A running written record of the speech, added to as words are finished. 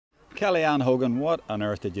Kellyanne Hogan, what on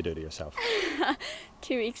earth did you do to yourself?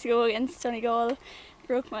 2 weeks ago against Donegal,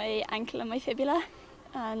 broke my ankle and my fibula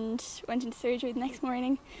and went into surgery the next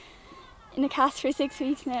morning. In a cast for 6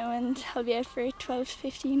 weeks now, and I'll be out for 12 to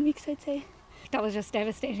 15 weeks, I'd say. That was just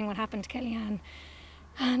devastating what happened to Kellyanne.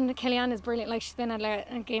 And Kellyanne is brilliant. Like, she's been at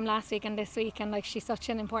a game last week and this week, and like, she's such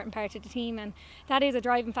an important part of the team, and that is a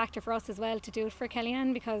driving factor for us as well to do it for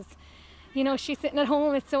Kellyanne, because you know, she's sitting at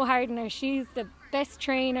home, it's so hard on her. She's the best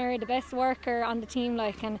trainer, the best worker on the team,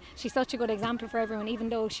 like, and she's such a good example for everyone, even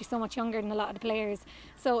though she's so much younger than a lot of the players.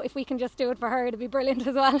 So if we can just do it for her, it'd be brilliant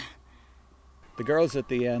as well. The girls at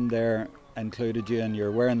the end there included you, and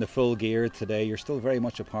you're wearing the full gear today. You're still very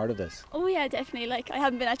much a part of this. Oh yeah, definitely. Like, I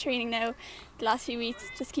haven't been at training now the last few weeks,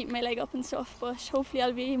 just keeping my leg up and stuff, but hopefully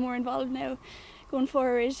I'll be more involved now going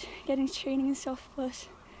forward, getting to training and stuff. But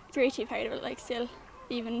it's great to be part of it, like, still,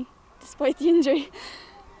 even despite the injury.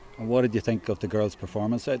 And what did you think of the girls'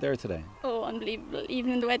 performance out there today? Oh, unbelievable.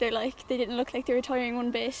 Even in the weather, like, they didn't look like they were tiring one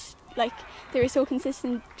bit. Like, they were so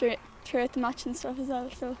consistent throughout the match and stuff as well,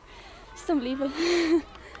 so it's unbelievable.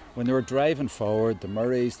 When they were driving forward, the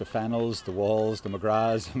Murrays, the Fennels, the Walls, the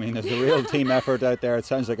McGraths, I mean, there's a real team effort out there. It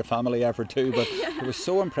sounds like a family effort too, but it was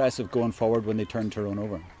so impressive going forward when they turned Tyrone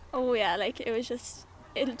over. Oh yeah, like, it just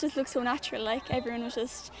looked so natural. Like, everyone was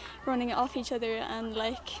just running off each other, and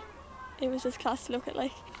like, it was just class to look at.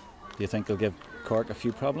 Like, do you think they'll give Cork a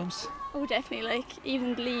few problems? Oh, definitely. Like,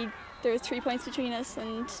 even the lead, there was 3 points between us,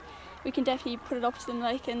 and we can definitely put it up to them,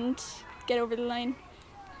 like, and get over the line.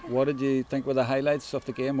 What did you think were the highlights of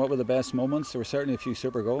the game? What were the best moments? There were certainly a few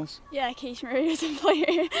super goals. Yeah, Kate Murray was on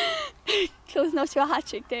fire. Close enough to a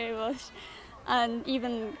hat-trick there, and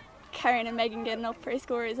even Karen and Megan getting up for a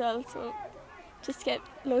score as well. So just to get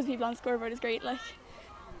loads of people on the scoreboard is great. Like.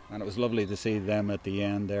 And it was lovely to see them at the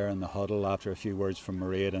end there in the huddle after a few words from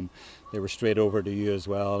Mairead, and they were straight over to you as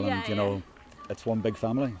well. Yeah, and you know, it's one big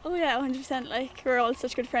family. Oh yeah, 100%. Like, we're all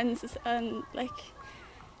such good friends, and like,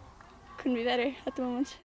 couldn't be better at the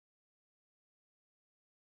moment.